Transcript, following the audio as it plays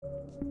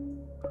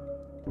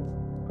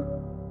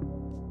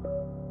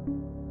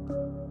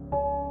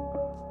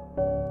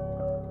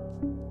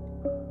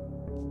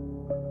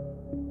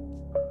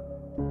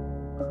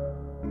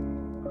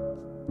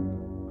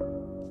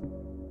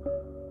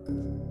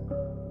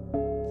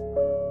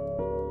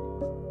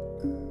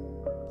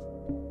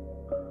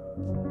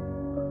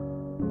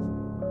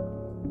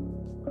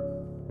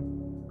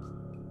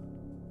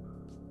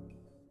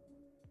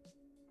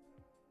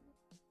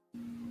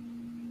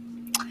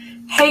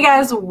Hey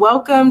guys,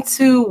 welcome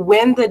to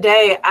Win the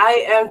Day.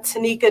 I am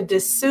Tanika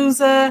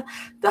D'Souza,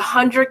 the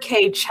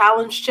 100K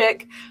Challenge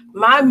Chick.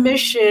 My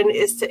mission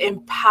is to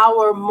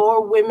empower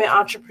more women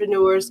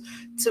entrepreneurs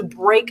to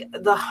break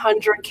the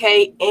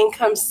 100K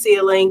income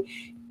ceiling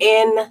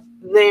in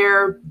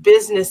their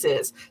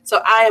businesses.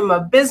 So I am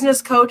a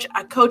business coach.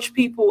 I coach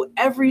people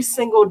every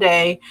single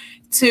day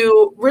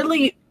to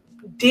really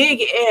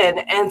dig in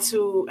and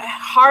to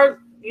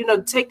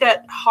take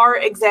that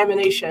hard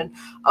examination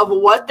of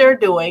what they're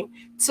doing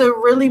to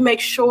really make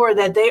sure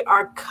that they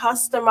are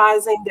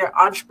customizing their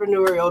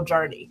entrepreneurial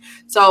journey.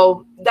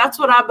 So that's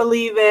what I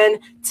believe in.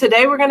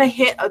 Today, we're going to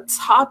hit a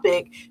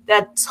topic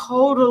that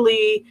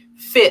totally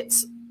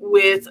fits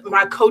with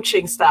my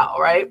coaching style,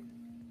 right?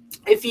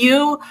 If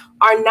you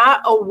are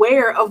not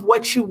aware of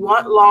what you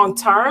want long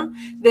term,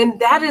 then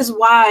that is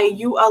why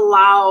you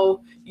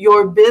allow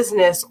your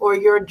business or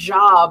your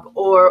job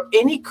or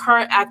any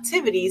current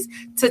activities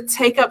to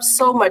take up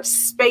so much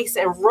space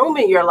and room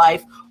in your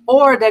life,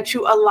 or that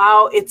you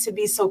allow it to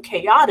be so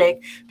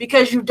chaotic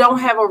because you don't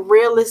have a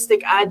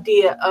realistic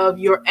idea of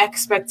your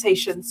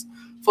expectations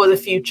for the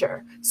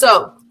future.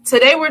 So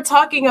today we're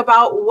talking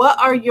about what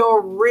are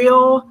your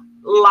real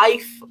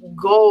life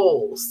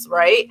goals,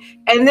 right?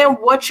 And then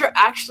what you're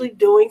actually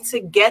doing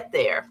to get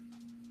there.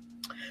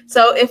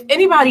 So if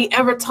anybody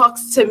ever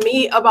talks to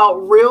me about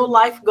real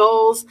life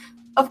goals,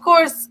 of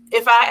course,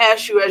 if I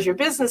ask you as your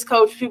business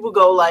coach, people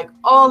go like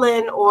all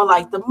in or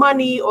like the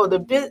money or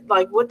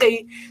like what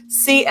they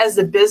see as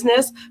the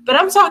business. But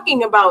I'm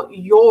talking about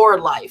your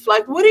life.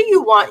 Like, what do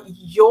you want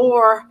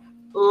your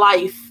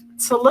life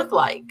to look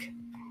like?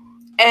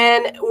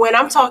 And when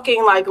I'm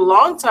talking like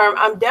long term,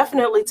 I'm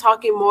definitely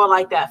talking more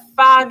like that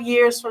 5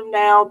 years from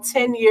now,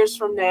 10 years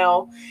from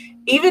now.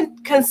 Even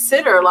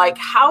consider like,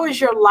 how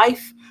is your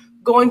life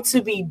going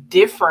to be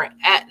different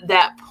at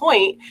that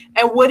point?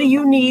 And what do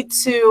you need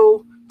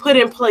to put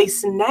in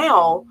place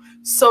now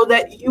so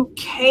that you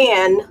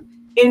can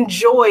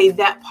enjoy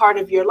that part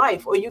of your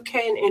life, or you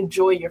can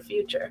enjoy your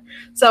future?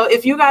 So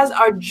if you guys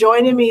are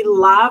joining me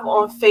live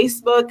on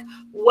Facebook,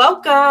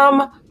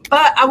 welcome.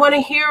 But I want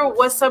to hear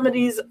what some of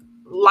these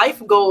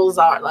life goals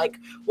are. Like,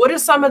 what are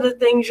some of the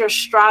things you're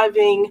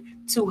striving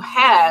to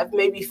have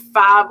maybe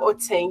 5 or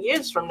 10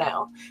 years from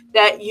now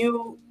that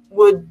you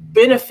would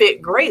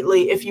benefit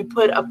greatly if you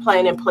put a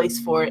plan in place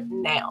for it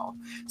now?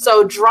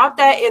 So drop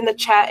that in the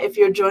chat if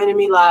you're joining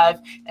me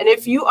live. And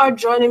if you are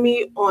joining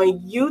me on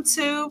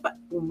YouTube,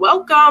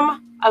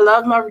 welcome. I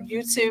love my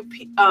YouTube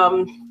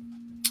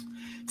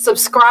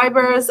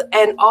subscribers,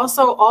 and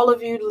also all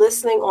of you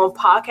listening on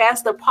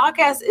podcast. The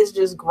podcast is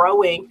just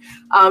growing.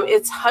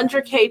 It's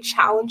 100K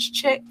Challenge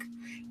Chick,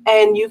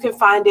 and you can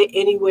find it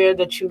anywhere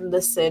that you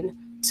listen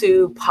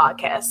to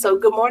podcasts. So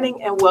good morning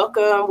and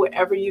welcome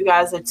wherever you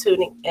guys are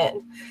tuning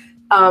in.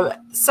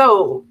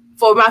 So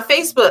for my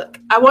Facebook,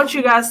 I want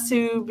you guys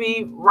to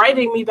be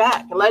writing me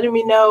back and letting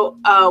me know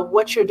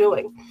what you're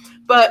doing.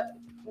 But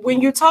when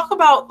you talk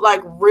about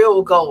like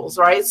real goals,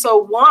 right? So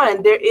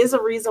one, there is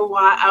a reason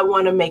why I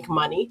want to make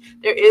money.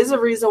 There is a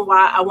reason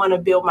why I want to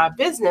build my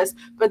business,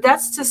 but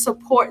that's to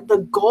support the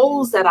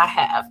goals that I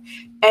have.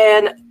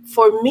 And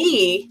for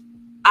me,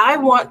 I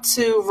want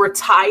to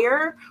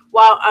retire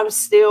while I'm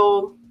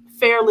still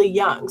fairly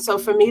young. So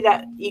for me,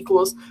 that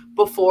equals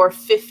before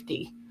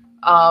 50.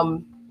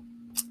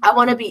 I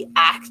want to be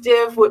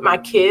active with my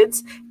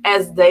kids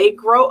as they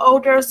grow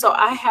older. So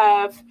I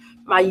have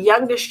my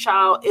youngest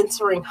child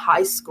entering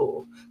high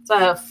school. So I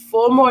have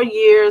 4 more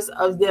years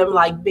of them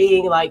like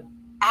being like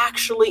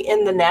actually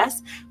in the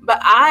nest, but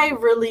I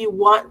really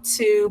want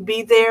to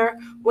be there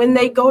when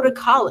they go to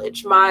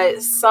college. My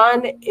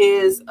son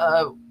is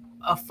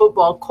a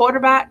football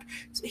quarterback.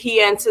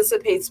 He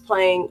anticipates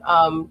playing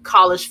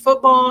college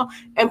football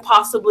and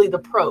possibly the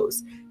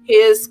pros.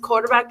 His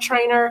quarterback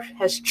trainer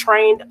has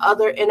trained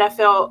other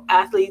NFL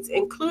athletes,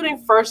 including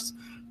first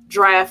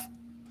draft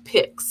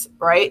picks,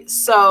 right?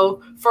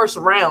 So first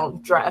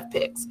round draft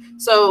picks.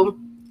 So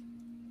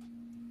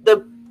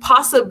the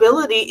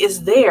possibility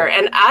is there.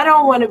 And I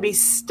don't want to be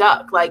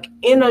stuck like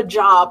in a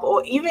job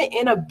or even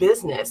in a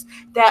business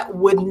that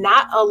would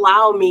not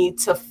allow me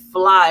to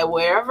fly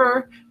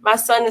wherever my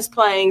son is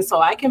playing,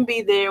 so I can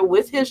be there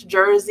with his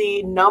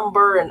jersey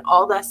number and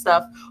all that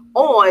stuff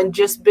on,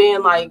 just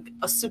being like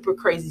a super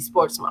crazy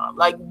sports mom.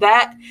 Like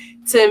that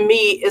to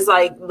me is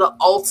like the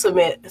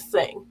ultimate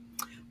thing.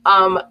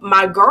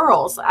 My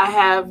girls, I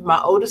have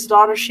my oldest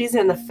daughter, she's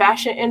in the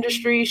fashion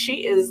industry.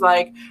 She is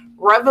like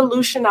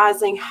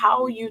revolutionizing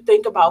how you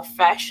think about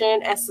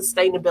fashion and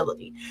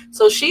sustainability.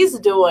 So she's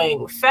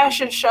doing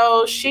fashion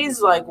shows.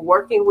 She's like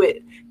working with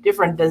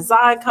different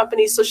design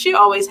companies. So she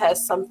always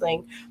has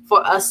something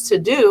for us to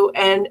do.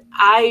 And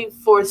I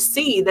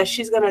foresee that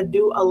she's going to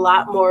do a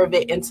lot more of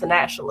it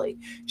internationally.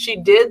 She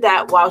did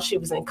that while she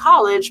was in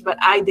college, but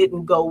I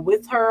didn't go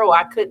with her, or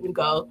I couldn't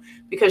go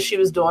because she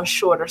was doing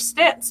shorter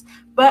stints.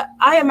 But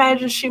I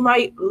imagine she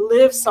might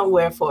live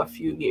somewhere for a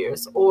few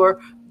years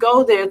or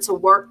go there to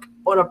work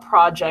on a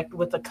project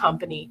with a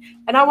company.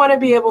 And I want to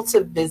be able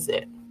to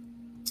visit.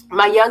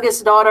 My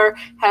youngest daughter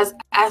has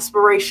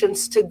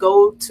aspirations to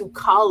go to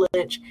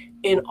college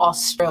in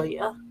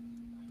Australia,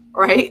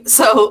 right?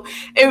 So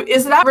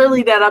it's not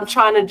really that I'm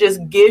trying to just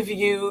give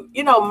you,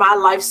 my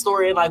life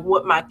story and like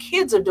what my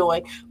kids are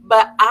doing,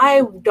 but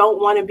I don't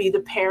want to be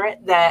the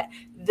parent that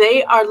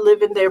they are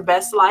living their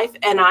best life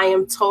and I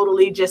am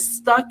totally just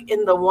stuck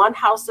in the one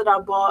house that I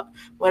bought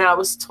when I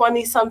was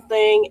 20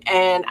 something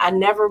and I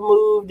never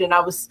moved and I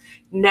was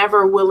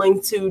never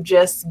willing to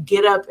just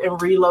get up and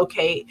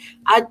relocate.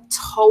 I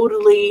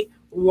totally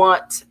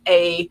want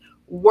a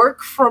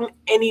work from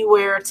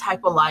anywhere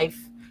type of life.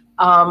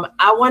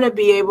 I want to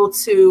be able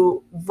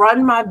to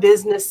run my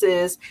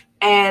businesses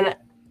and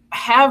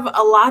have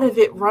a lot of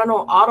it run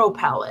on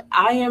autopilot.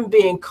 I am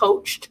being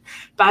coached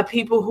by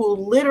people who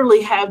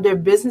literally have their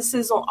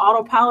businesses on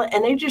autopilot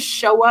and they just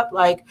show up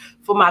like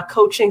for my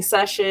coaching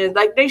sessions,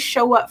 like they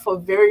show up for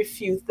very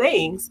few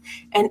things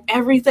and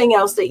everything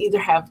else they either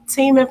have a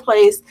team in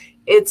place,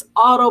 it's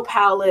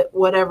autopilot,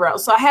 whatever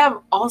else. So I have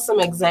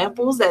awesome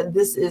examples that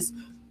this is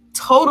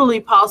totally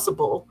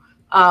possible.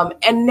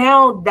 And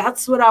now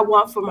that's what I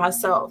want for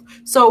myself.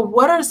 So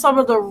what are some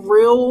of the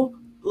real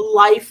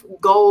life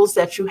goals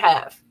that you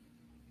have?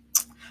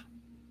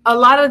 A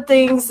lot of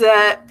things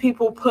that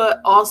people put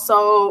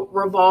also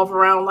revolve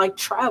around like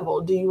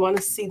travel. Do you want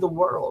to see the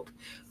world?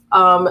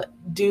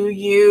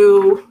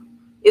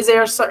 Is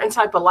there a certain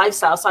type of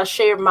lifestyle? So I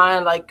shared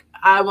mine, like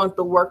I want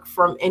the work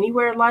from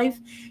anywhere life.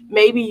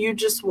 Maybe you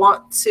just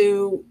want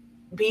to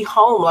be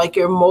home, like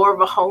you're more of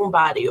a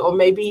homebody, or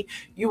maybe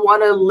you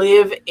want to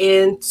live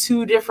in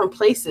two different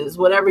places.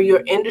 Whatever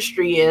your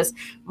industry is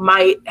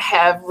might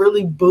have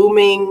really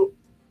booming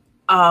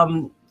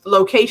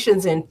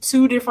locations in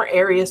two different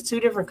areas, two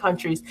different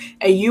countries,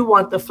 and you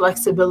want the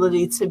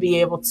flexibility to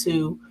be able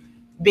to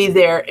be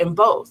there in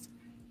both.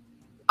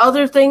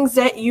 Other things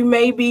that you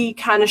may be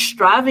kind of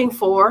striving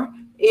for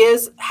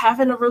is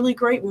having a really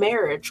great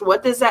marriage.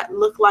 What does that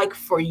look like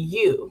for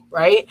you,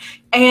 right?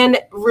 And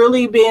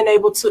really being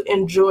able to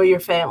enjoy your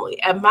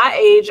family. At my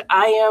age,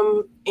 I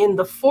am in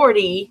the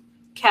 40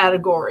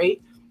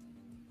 category,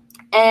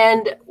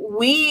 and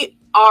we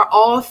are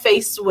all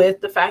faced with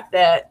the fact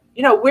that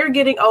we're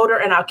getting older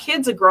and our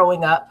kids are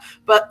growing up,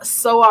 but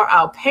so are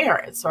our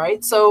parents,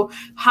 right? So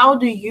how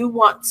do you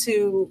want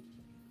to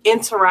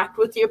interact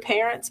with your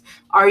parents?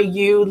 Are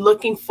you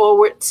looking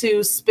forward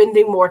to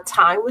spending more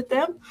time with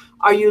them?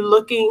 Are you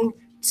looking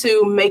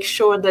to make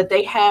sure that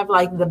they have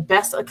like the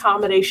best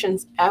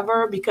accommodations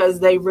ever because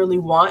they really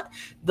want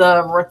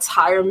the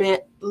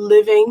retirement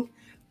living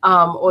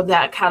or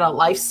that kind of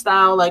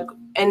lifestyle?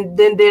 And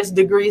then there's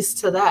degrees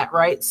to that,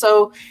 right?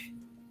 So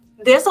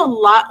there's a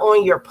lot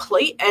on your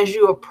plate as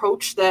you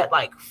approach that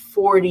like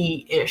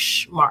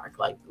 40-ish mark,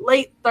 like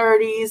late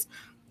 30s,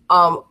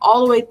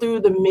 all the way through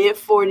the mid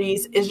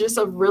 40s is just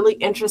a really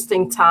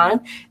interesting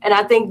time. And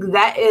I think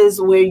that is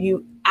where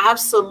you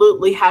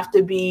absolutely have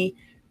to be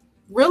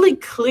really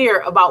clear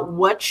about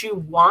what you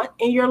want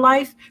in your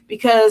life,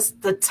 because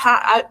the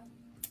time,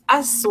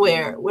 I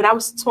swear, when I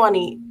was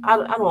 20, I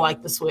don't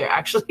like to swear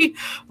actually,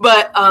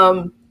 but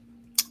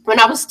when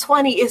I was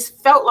 20, it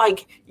felt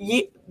like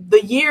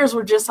the years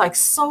were just like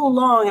so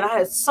long and I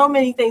had so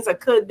many things I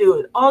could do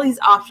and all these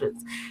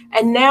options.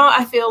 And now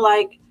I feel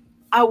like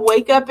I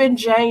wake up in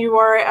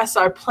January, I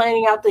start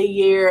planning out the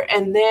year,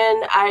 and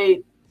then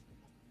I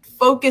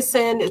focus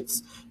in,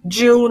 it's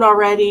June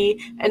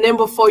already. And then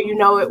before you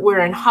know it,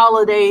 we're in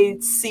holiday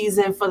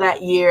season for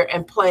that year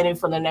and planning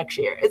for the next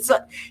year.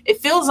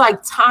 It feels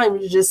like time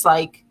is just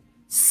like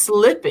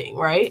slipping,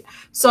 right?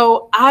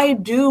 So I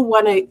do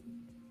want to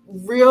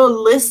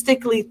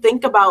realistically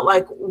think about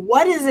like,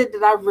 what is it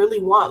that I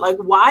really want? Like,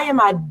 why am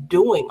I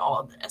doing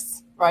all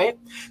this? Right?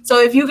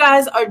 So if you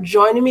guys are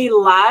joining me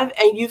live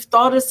and you've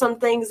thought of some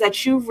things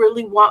that you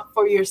really want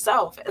for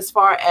yourself as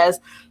far as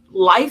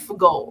life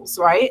goals,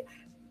 right?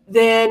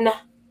 Then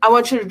I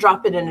want you to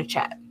drop it in the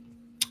chat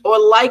or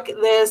like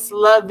this,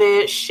 love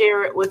it,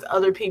 share it with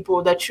other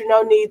people that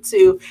need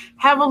to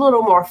have a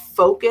little more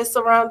focus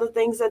around the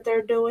things that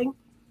they're doing.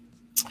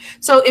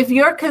 So if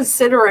you're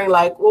considering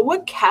like, well,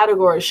 what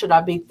category should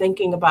I be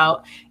thinking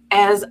about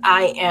as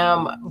I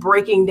am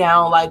breaking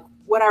down like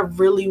what I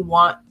really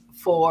want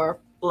for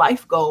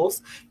life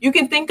goals, you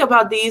can think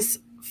about these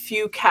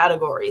few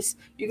categories.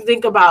 You can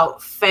think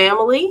about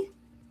family,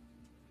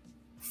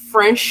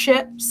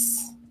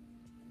 friendships,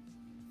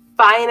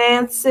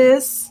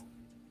 finances,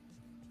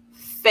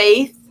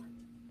 faith,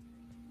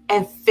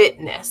 and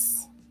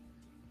fitness.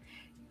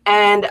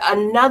 And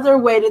another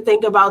way to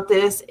think about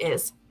this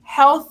is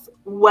health,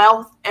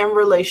 wealth, and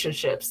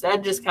relationships.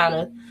 That just kind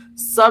of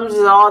sums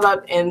it all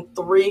up in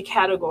 3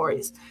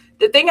 categories.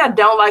 The thing I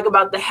don't like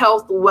about the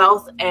health,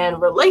 wealth,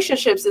 and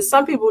relationships is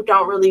some people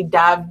don't really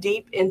dive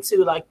deep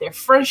into like their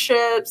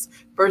friendships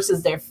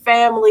versus their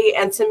family.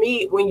 And to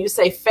me, when you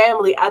say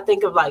family, I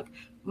think of like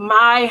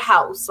my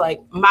house,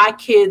 like my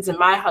kids and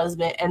my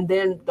husband, and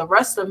then the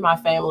rest of my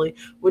family,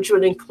 which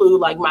would include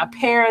like my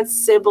parents,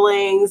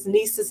 siblings,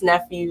 nieces,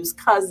 nephews,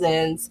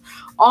 cousins,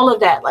 all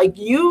of that. Like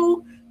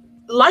you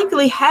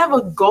likely have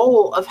a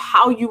goal of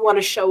how you want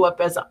to show up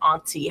as an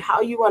auntie,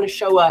 how you want to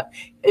show up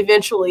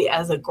eventually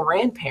as a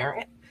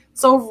grandparent.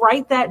 So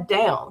write that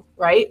down,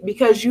 right?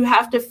 Because you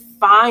have to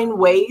find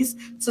ways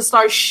to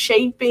start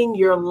shaping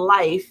your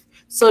life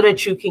so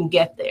that you can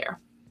get there.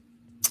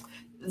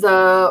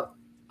 The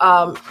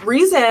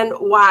reason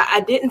why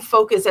I didn't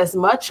focus as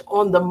much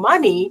on the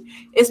money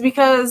is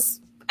because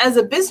as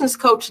a business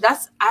coach,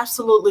 that's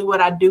absolutely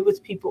what I do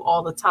with people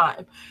all the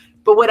time.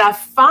 But what I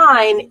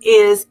find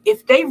is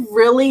if they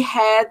really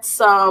had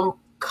some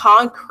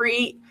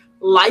concrete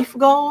life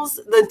goals,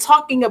 then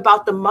talking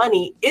about the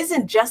money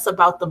isn't just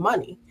about the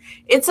money.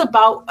 It's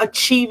about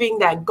achieving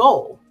that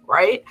goal,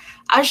 right?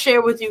 I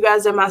share with you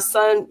guys that my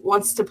son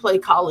wants to play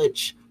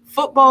college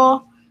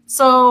football.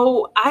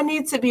 So I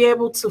need to be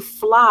able to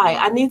fly.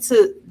 I need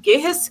to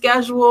get his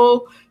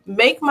schedule,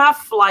 make my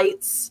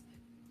flights,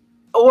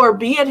 or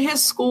be at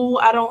his school.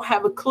 I don't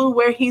have a clue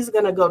where he's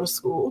going to go to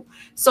school.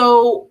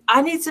 So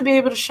I need to be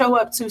able to show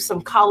up to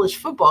some college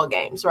football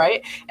games,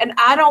 right? And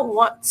I don't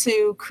want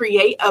to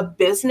create a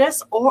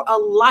business or a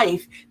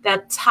life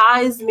that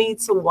ties me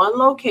to one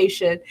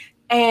location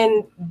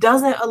and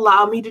doesn't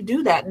allow me to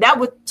do that. That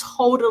would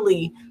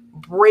totally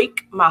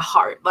break my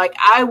heart. Like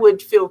I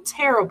would feel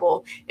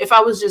terrible if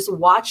I was just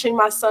watching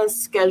my son's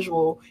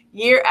schedule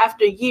year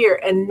after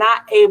year and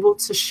not able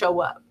to show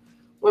up.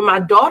 When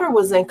my daughter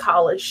was in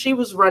college, she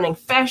was running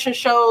fashion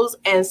shows.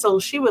 And so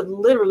she would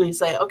literally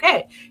say,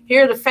 okay,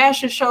 here are the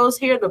fashion shows,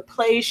 here are the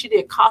plays. She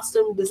did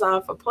costume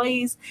design for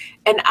plays.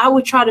 And I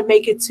would try to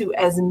make it to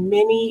as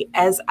many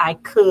as I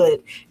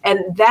could.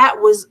 And that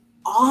was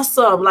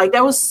awesome. Like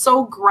that was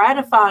so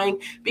gratifying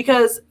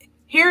because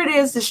here it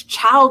is, this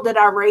child that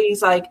I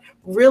raised, like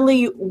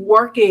really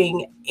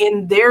working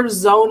in their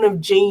zone of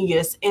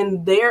genius,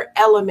 in their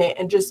element,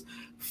 and just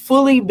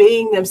fully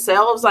being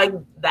themselves. Like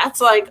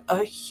that's like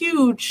a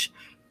huge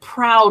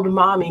proud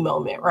mommy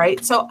moment,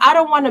 right? So I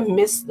don't want to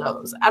miss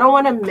those. I don't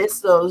want to miss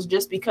those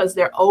just because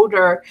they're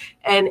older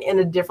and in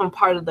a different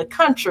part of the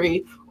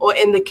country. Or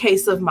in the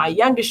case of my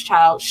youngest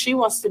child, she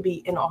wants to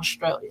be in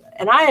Australia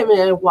and I am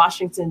in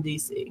Washington,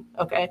 D.C.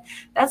 Okay.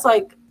 That's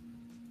like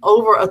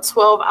over a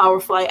 12-hour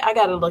flight. I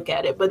got to look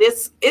at it, but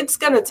it's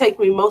going to take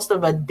me most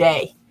of a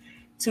day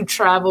to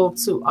travel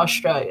to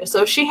Australia.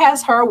 So if she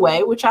has her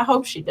way, which I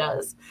hope she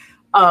does,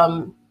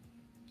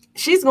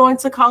 she's going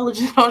to college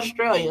in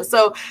Australia.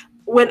 So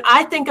when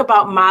I think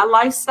about my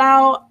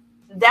lifestyle,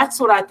 that's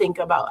what I think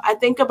about. I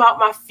think about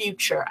my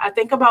future. I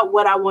think about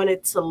what I want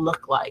it to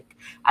look like.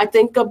 I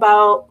think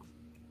about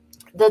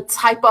the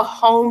type of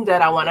home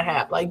that I want to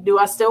have. Like, do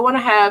I still want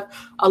to have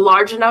a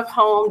large enough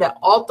home that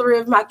all 3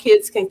 of my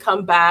kids can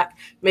come back,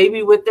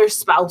 maybe with their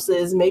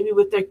spouses, maybe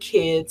with their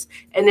kids,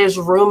 and there's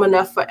room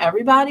enough for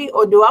everybody?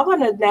 Or do I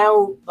want to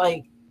now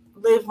like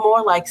live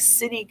more like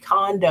city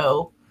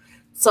condo?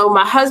 So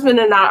my husband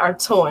and I are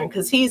torn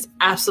because he's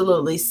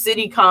absolutely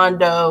city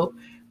condo,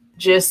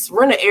 just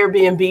rent an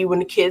Airbnb when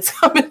the kids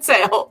come in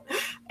town.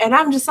 And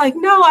I'm just like,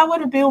 no, I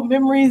want to build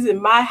memories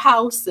in my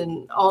house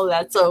and all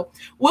that. So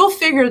we'll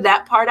figure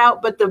that part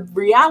out. But the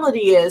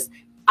reality is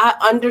I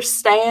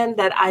understand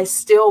that I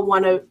still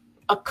want to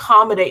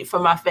accommodate for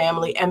my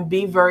family and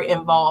be very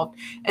involved.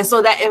 And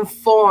so that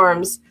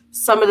informs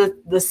some of the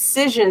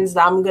decisions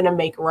that I'm going to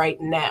make right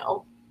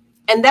now.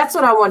 And that's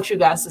what I want you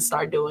guys to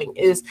start doing,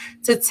 is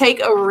to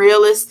take a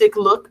realistic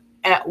look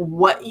at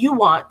what you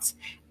want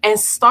and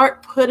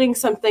start putting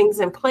some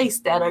things in place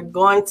that are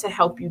going to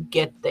help you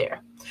get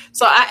there.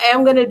 So I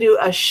am going to do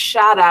a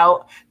shout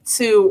out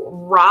to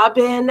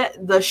Robin,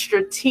 the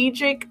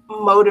Strategic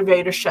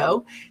Motivator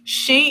Show.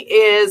 She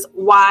is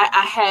why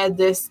I had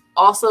this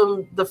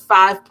awesome, the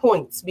 5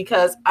 points,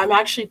 because I'm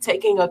actually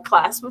taking a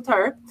class with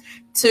her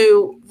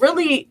to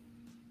really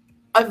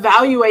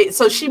evaluate.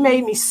 So she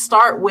made me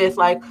start with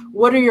like,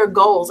 what are your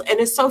goals?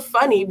 And it's so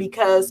funny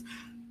because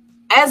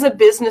as a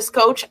business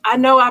coach, I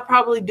know I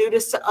probably do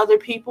this to other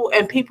people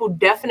and people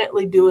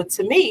definitely do it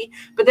to me,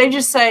 but they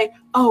just say,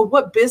 oh,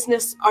 what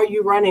business are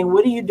you running?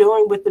 What are you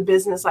doing with the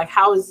business? Like,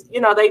 how is,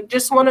 they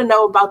just want to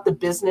know about the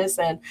business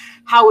and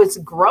how it's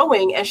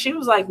growing. And she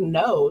was like,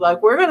 no,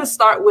 like, we're going to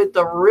start with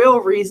the real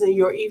reason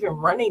you're even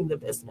running the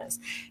business.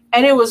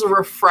 And it was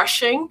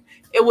refreshing.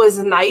 It was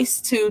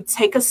nice to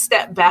take a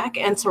step back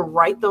and to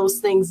write those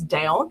things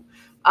down,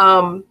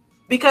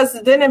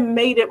 because then it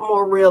made it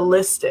more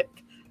realistic.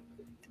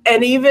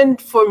 And even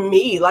for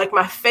me, like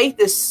my faith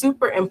is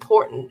super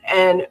important,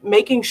 and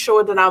making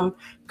sure that I'm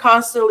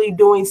constantly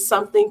doing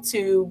something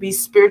to be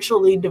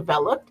spiritually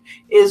developed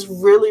is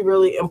really,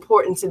 really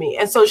important to me.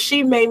 And so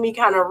she made me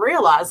kind of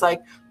realize,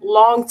 like,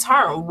 long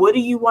term, what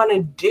do you want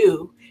to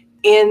do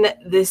in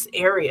this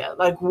area?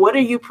 Like, what are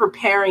you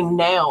preparing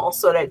now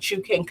so that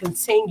you can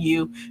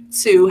continue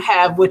to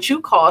have what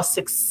you call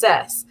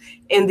success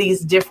in these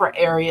different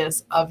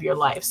areas of your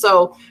life?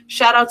 So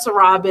shout out to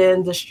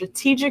Robin, the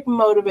Strategic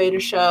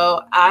Motivator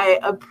Show. I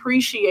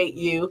appreciate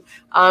you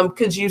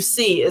because you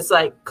see, it's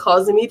like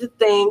causing me to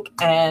think,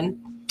 and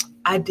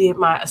I did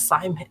my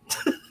assignment.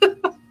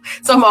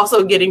 So I'm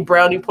also getting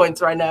brownie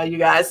points right now, you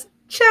guys.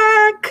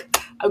 Check.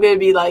 I'm going to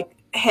be like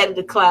head of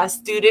the class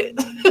student.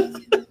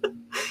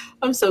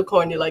 I'm so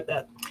corny like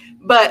that.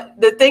 But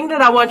the thing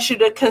that I want you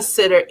to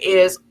consider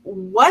is,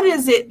 what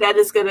is it that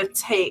is going to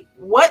take?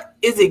 What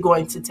is it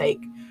going to take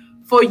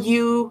for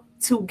you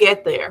to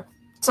get there?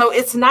 So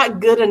it's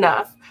not good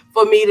enough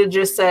for me to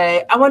just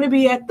say, I want to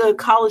be at the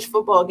college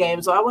football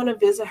games, or I want to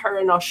visit her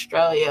in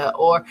Australia,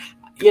 or,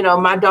 you know,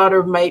 my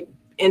daughter might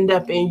end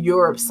up in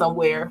Europe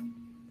somewhere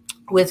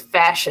with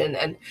fashion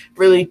and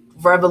really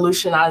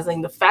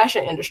revolutionizing the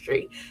fashion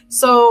industry.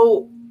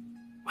 So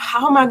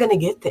how am I going to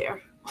get there?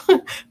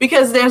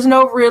 Because there's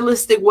no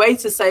realistic way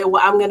to say,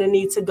 well, I'm going to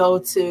need to go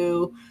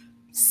to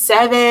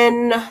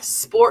 7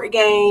 sport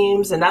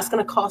games, and that's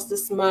going to cost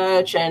this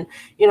much. And,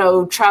 you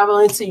know,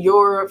 traveling to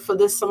Europe for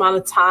this amount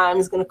of time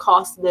is going to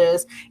cost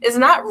this. It's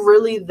not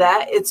really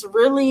that. It's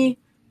really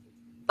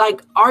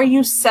like, are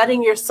you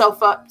setting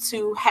yourself up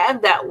to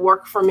have that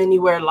work from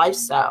anywhere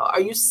lifestyle?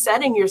 Are you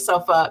setting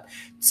yourself up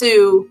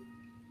to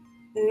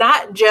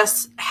not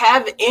just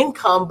have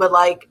income, but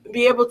like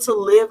be able to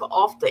live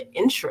off the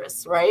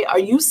interest, right? Are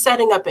you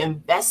setting up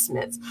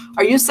investments?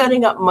 Are you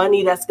setting up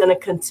money that's going to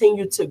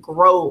continue to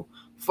grow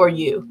for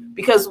you?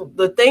 Because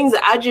the things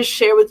that I just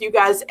share with you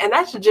guys, and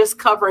that's just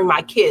covering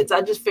my kids.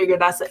 I just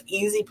figured that's an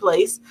easy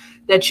place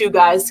that you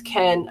guys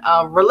can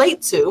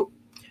relate to.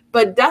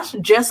 But that's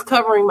just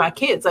covering my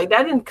kids. Like,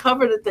 that didn't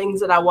cover the things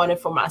that I wanted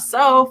for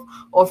myself,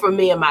 or for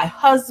me and my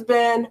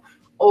husband,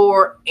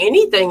 or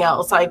anything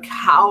else, like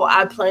how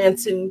I plan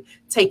to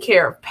take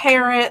care of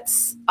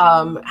parents,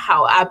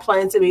 how I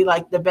plan to be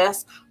like the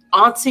best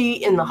auntie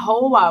in the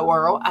whole wide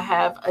world. I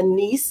have a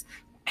niece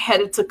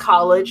headed to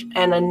college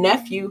and a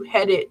nephew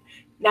headed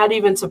not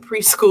even to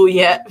preschool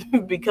yet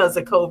because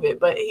of COVID,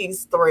 but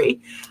he's 3.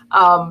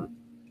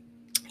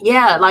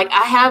 Yeah, like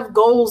I have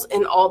goals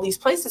in all these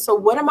places. So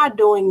what am I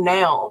doing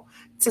now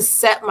to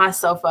set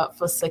myself up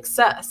for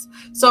success?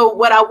 So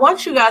what I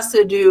want you guys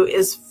to do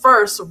is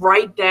first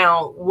write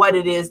down what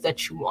it is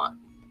that you want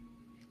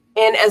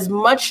in as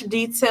much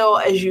detail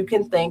as you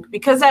can think,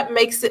 because that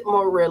makes it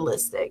more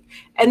realistic.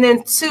 And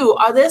then 2,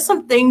 are there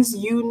some things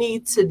you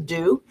need to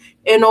do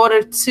in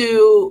order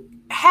to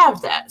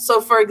have that?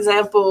 So for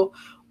example,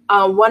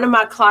 one of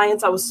my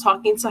clients, I was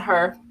talking to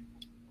her,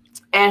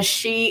 and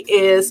she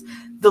is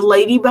the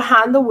lady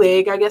behind the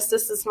wig. I guess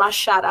this is my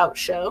shout out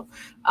show.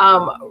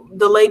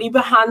 The lady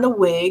behind the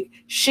wig,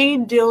 she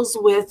deals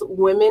with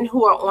women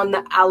who are on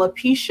the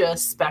alopecia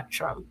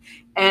spectrum,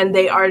 and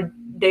they are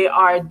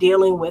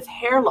dealing with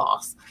hair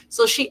loss.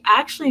 So she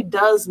actually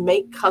does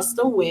make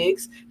custom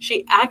wigs.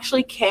 She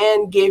actually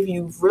can give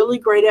you really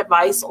great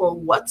advice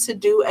on what to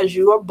do as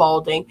you are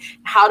balding,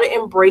 how to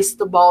embrace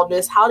the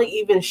baldness, how to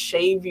even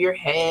shave your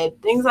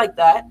head, things like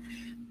that.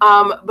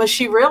 But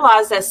she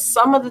realized that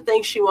some of the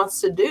things she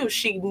wants to do,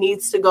 she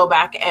needs to go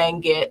back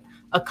and get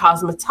a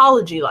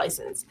cosmetology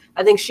license.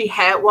 I think she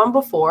had one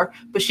before,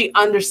 but she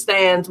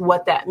understands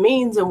what that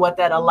means and what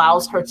that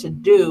allows her to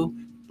do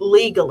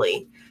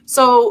legally.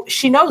 So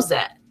she knows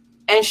that,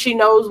 and she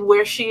knows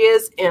where she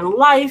is in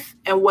life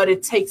and what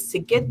it takes to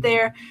get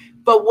there.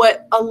 But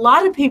what a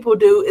lot of people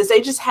do is they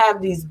just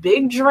have these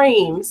big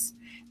dreams,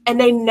 and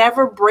they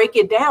never break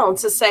it down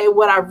to say,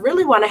 what I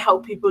really want to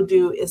help people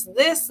do is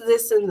this,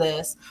 this, and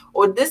this,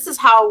 or this is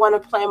how I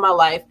want to plan my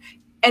life.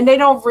 And they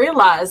don't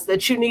realize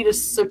that you need a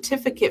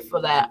certificate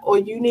for that, or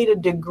you need a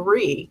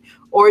degree,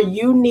 or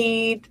you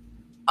need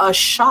a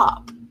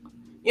shop.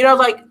 You know,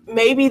 like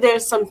maybe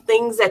there's some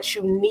things that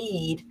you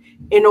need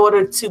in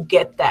order to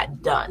get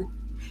that done.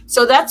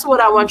 So that's what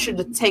I want you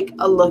to take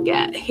a look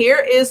at. Here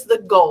is the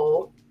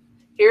goal.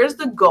 Here's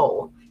the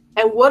goal.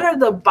 And what are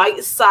the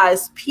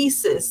bite-sized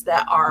pieces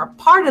that are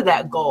part of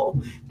that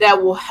goal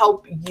that will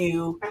help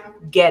you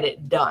get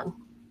it done?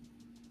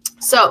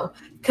 So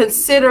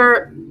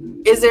consider,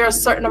 is there a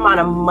certain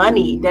amount of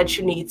money that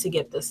you need to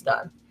get this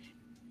done?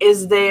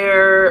 Is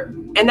there,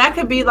 and that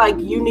could be like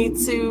you need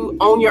to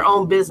own your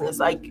own business.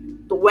 Like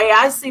the way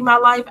I see my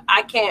life,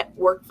 I can't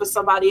work for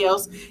somebody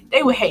else.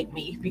 They would hate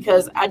me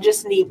because I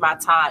just need my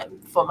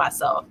time for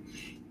myself.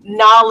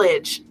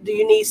 Knowledge. Do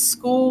you need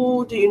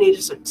school? Do you need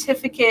a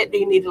certificate? Do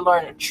you need to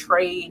learn a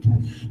trade?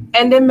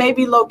 And then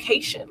maybe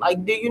location.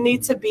 Like, do you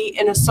need to be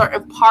in a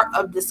certain part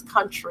of this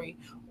country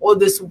or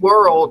this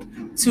world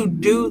to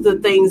do the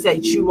things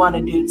that you want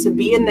to do, to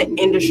be in the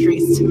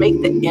industries, to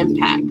make the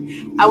impact?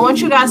 I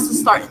want you guys to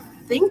start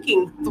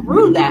thinking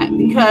through that,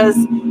 because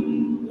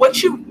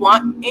what you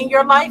want in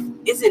your life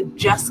isn't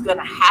just going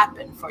to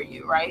happen for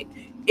you, right?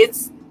 It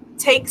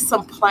takes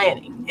some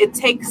planning. It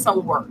takes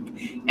some work.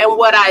 And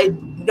what I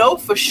know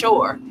for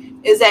sure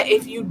is that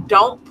if you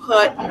don't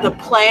put the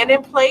plan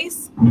in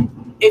place,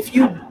 if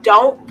you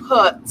don't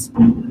put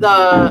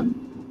the,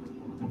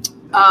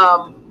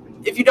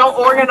 if you don't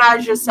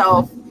organize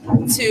yourself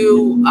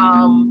to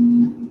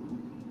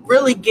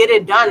really get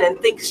it done and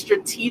think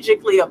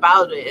strategically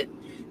about it,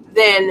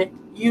 then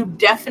you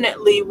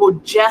definitely will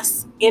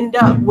just end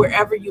up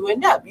wherever you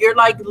end up. You're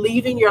like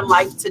leaving your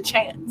life to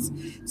chance.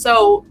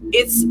 So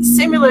it's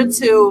similar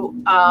to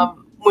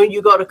when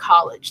you go to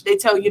college. They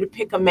tell you to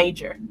pick a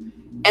major.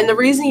 And the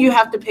reason you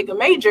have to pick a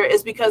major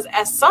is because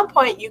at some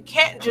point you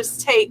can't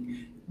just take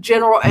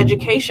general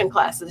education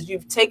classes.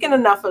 You've taken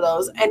enough of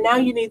those, and now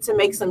you need to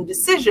make some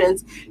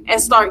decisions and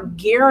start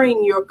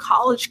gearing your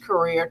college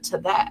career to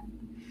that.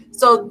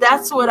 So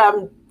that's what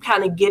I'm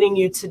kind of getting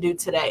you to do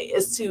today,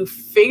 is to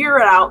figure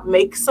it out,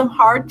 make some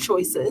hard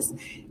choices.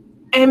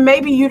 And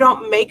maybe you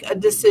don't make a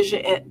decision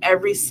in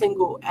every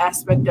single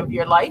aspect of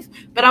your life,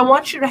 but I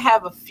want you to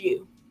have a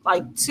few,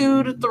 like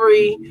 2 to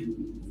 3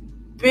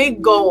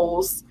 big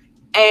goals,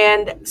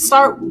 and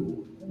start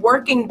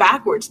working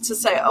backwards to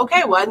say,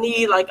 okay, well, I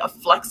need like a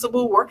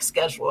flexible work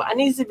schedule. I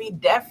need to be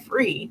debt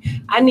free.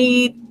 I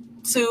need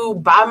to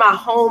buy my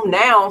home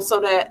now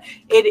so that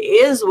it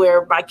is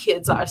where my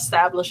kids are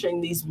establishing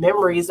these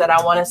memories that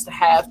I want us to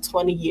have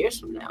 20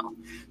 years from now.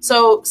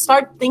 So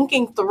start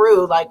thinking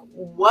through, like,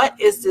 what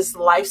is this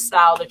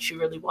lifestyle that you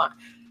really want?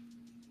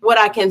 What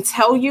I can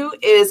tell you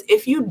is,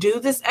 if you do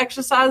this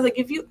exercise, like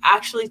if you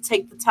actually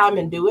take the time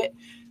and do it,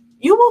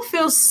 you will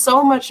feel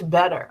so much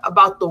better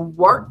about the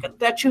work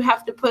that you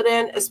have to put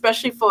in,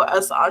 especially for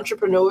us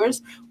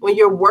entrepreneurs, when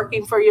you're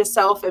working for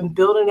yourself and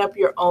building up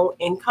your own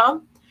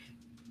income.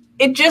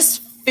 It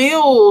just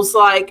feels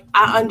like,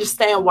 I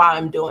understand why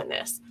I'm doing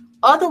this.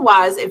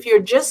 Otherwise, if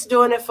you're just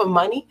doing it for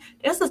money,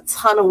 there's a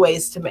ton of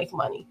ways to make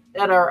money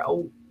that are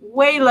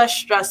way less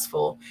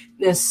stressful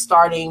than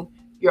starting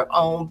your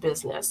own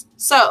business.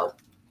 So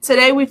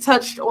today we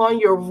touched on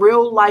your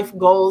real life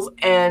goals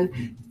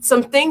and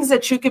some things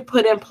that you could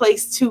put in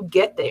place to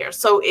get there.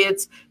 So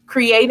it's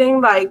creating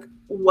like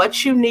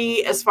what you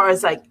need as far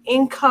as like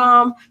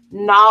income,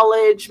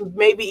 knowledge,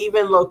 maybe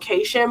even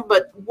location,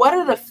 but what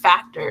are the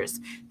factors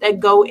that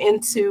go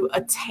into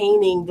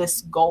attaining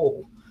this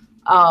goal?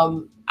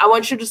 I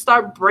want you to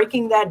start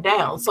breaking that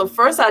down. So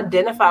first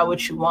identify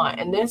what you want,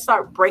 and then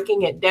start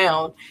breaking it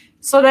down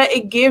so that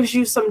it gives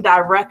you some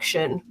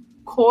direction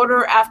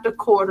quarter after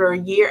quarter,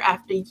 year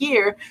after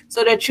year,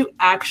 so that you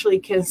actually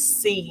can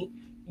see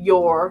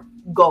your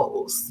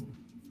goals.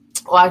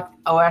 Or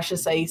I should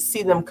say,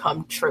 see them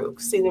come true,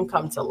 see them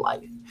come to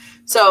life.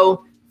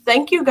 So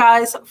thank you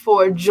guys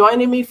for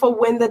joining me for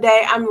Win the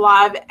Day. I'm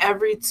live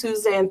every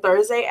Tuesday and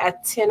Thursday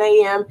at 10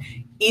 a.m.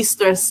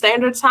 Eastern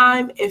Standard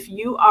Time. If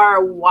you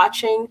are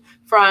watching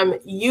from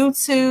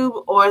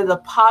YouTube or the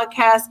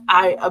podcast,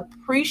 I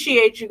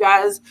appreciate you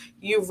guys.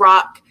 You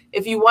rock.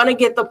 If you want to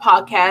get the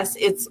podcast,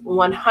 it's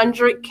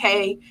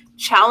 100K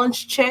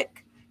Challenge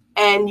Chick,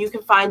 and you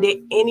can find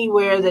it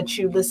anywhere that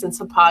you listen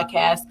to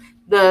podcasts.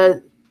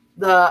 The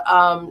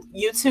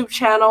YouTube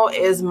channel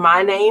is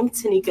my name,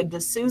 Tanika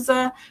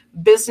D'Souza,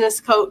 business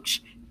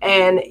coach,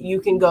 and you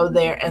can go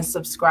there and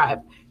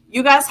subscribe.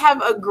 You guys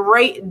have a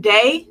great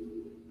day.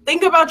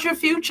 Think about your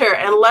future,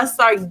 and let's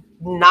start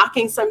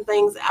knocking some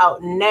things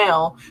out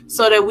now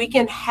so that we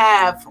can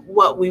have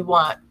what we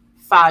want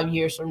 5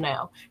 years from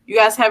now. You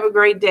guys have a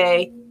great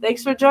day.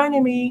 Thanks for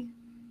joining me.